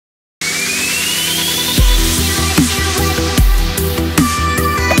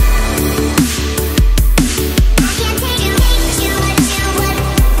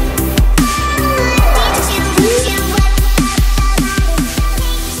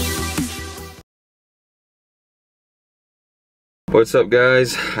What's up,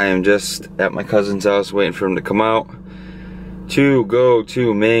 guys? I am just at my cousin's house waiting for him to come out to go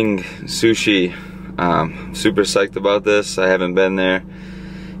to Ming Sushi. Super psyched about this. I haven't been there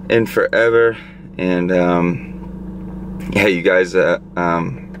in forever, and yeah, you guys, when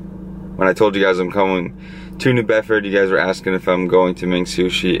I told you guys I'm coming to New Bedford, you guys were asking if I'm going to Ming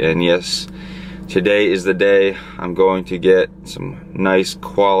Sushi, and yes, today is the day. I'm going to get some nice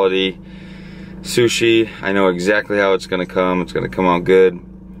quality sushi. I know exactly how it's gonna come. It's gonna come out good.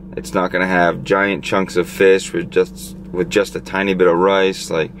 It's not gonna have giant chunks of fish with just a tiny bit of rice.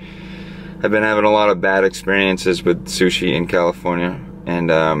 Like, I've been having a lot of bad experiences with sushi in California,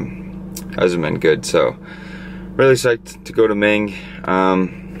 and hasn't been good. So really psyched to go to Ming.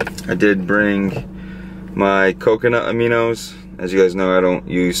 I did bring my coconut aminos. As you guys know, I don't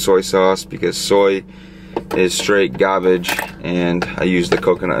use soy sauce because soy is straight garbage, and I use the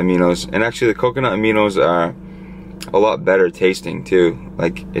coconut aminos. And actually, the coconut aminos are a lot better tasting too.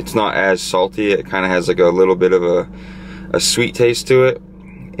 Like, it's not as salty. It kind of has like a little bit of a sweet taste to it.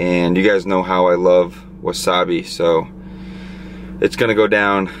 And you guys know how I love wasabi, so it's gonna go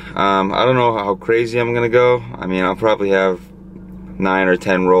down. I don't know how crazy I'm gonna go. I mean, I'll probably have 9 or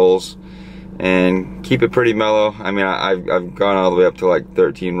 10 rolls and keep it pretty mellow. I mean, I've gone all the way up to like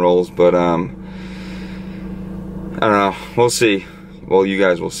 13 rolls, but I don't know. We'll see. Well, you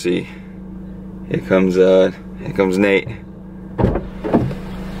guys will see. Here comes Nate.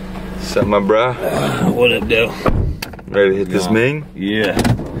 What's up, my bro? What up, though? Ready to hit this Ming? Yeah.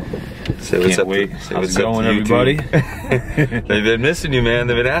 Say what's up. How's it going, everybody? They've been missing you, man.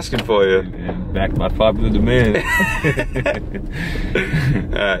 They've been asking for you. Yeah, back by popular demand.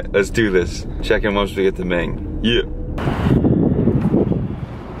 Alright, let's do this. Check in once we get to Ming. Yeah.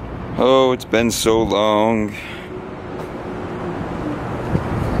 Oh, it's been so long.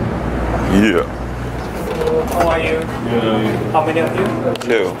 Yeah. How are you? Good. How many of you?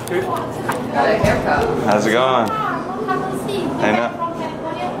 2. How's it going? I know.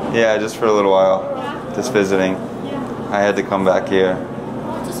 Yeah, just for a little while. Just visiting. I had to come back here.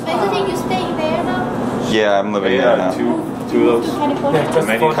 Just visiting, you staying there now? Yeah, I'm living there now. Two of those. Yeah, just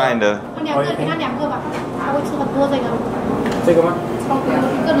for Kinda. 这个吗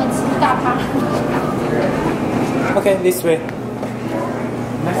Okay, this way.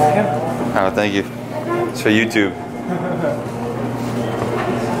 Nice camera. Oh, thank you. It's for YouTube.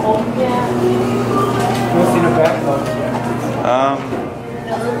 What's in the back?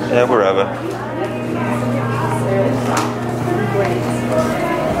 Yeah, wherever.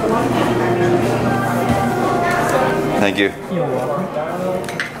 Thank you. You're welcome.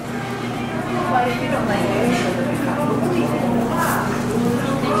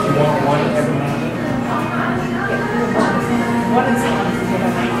 You want one every morning?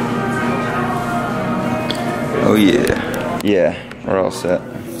 Oh yeah. Yeah, we're all set.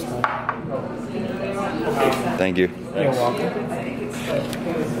 Thank you. You're welcome.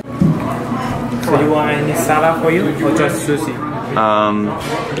 So you want any salad for you or just sushi?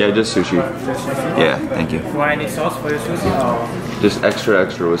 Yeah, just sushi. Just sushi? Yeah, thank you. You want any sauce for your sushi or Just extra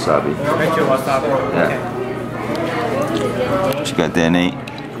wasabi. extra wasabi? Yeah. What you got there, Nate?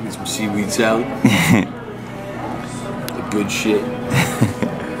 Get some seaweed salad. The good shit.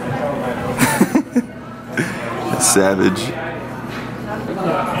 Savage.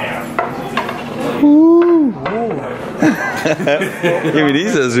 Ooh. Give me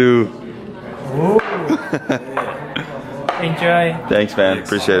these, Azu. Enjoy. Thanks, man.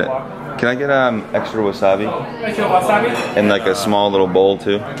 Appreciate it. Can I get extra wasabi? Extra wasabi? And like a small little bowl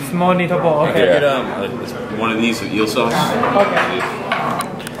too? Small little bowl, okay. Get one of these with eel sauce. Okay.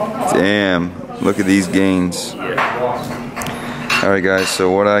 Damn, look at these gains. Alright guys,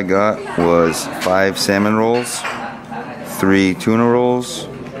 so what I got was 5 salmon rolls, 3 tuna rolls,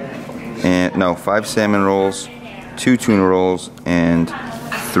 and no, 5 salmon rolls, 2 tuna rolls, and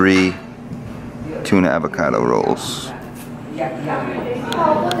 3 tuna avocado rolls.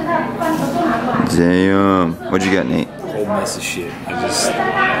 Damn. What'd you get, Nate? Whole mess of shit. I just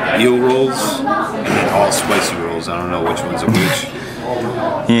eel rolls and then all spicy rolls. I don't know which ones are which.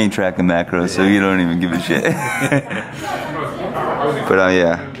 He ain't tracking macros, so you don't even give a shit. But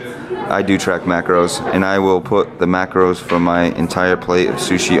yeah, I do track macros, and I will put the macros for my entire plate of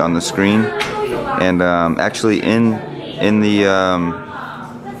sushi on the screen. And actually, in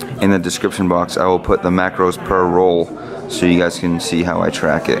the description box, I will put the macros per roll, so you guys can see how I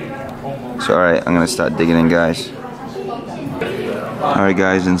track it. So alright, I'm gonna start digging in, guys. Alright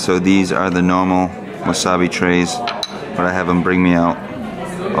guys, and so these are the normal wasabi trays, but I have them bring me out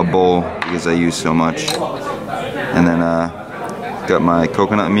a bowl because I use so much. And then got my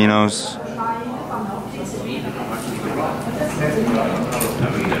coconut aminos.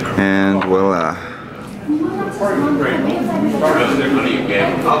 Voila.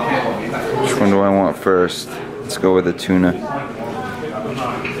 Which one do I want first? Let's go with the tuna.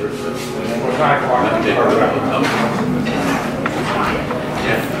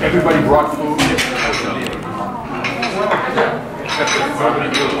 Everybody brought food.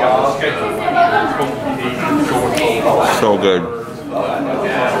 So good.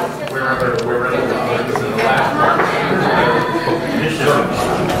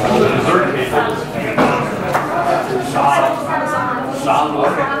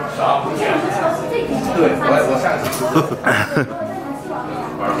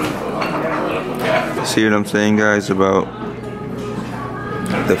 See what I'm saying, guys, about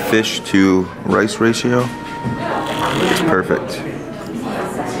the fish to rice ratio? It's perfect.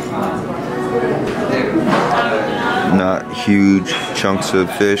 Not huge chunks of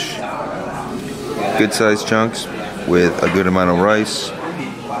fish, good sized chunks with a good amount of rice,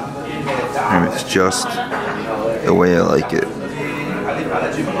 and it's just the way I like it.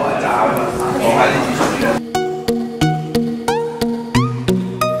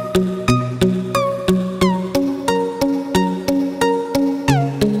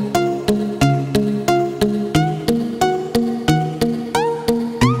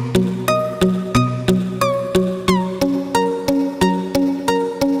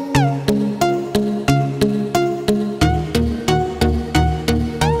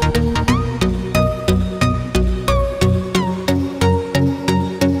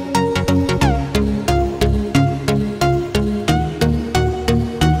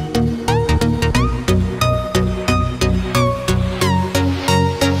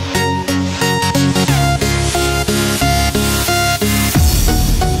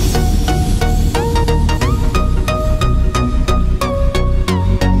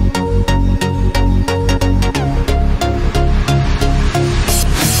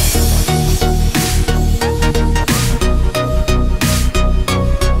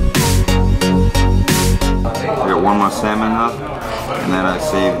 Salmon up, and then I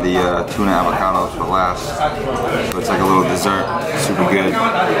saved the tuna avocados for last, so it's like a little dessert. Super good.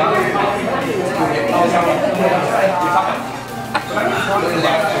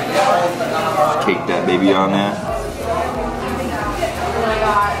 Cake that baby on there.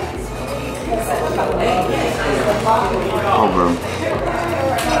 Over.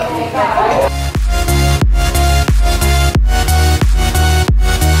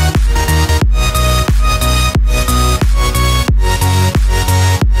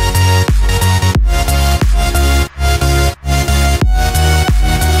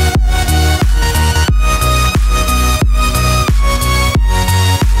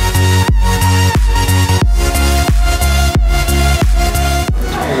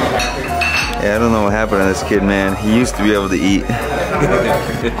 Yeah, I don't know what happened to this kid, man. He used to be able to eat.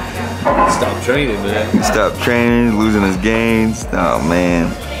 Stop training, man. He stopped training, losing his gains. Oh,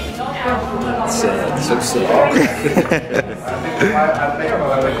 man. Sad, so sad.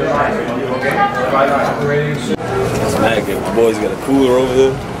 It's mad good. The boys got a cooler over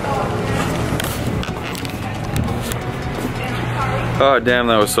there. Oh, damn,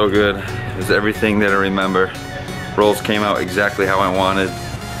 that was so good. It was everything that I remember. Rolls came out exactly how I wanted.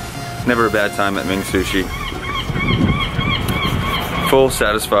 Never a bad time at Ming Sushi. Full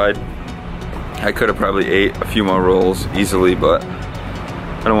satisfied. I could have probably ate a few more rolls easily, but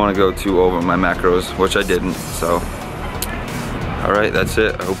I don't want to go too over my macros, which I didn't, so. Alright, that's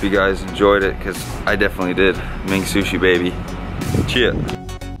it. I hope you guys enjoyed it, because I definitely did. Ming Sushi, baby. Cheers.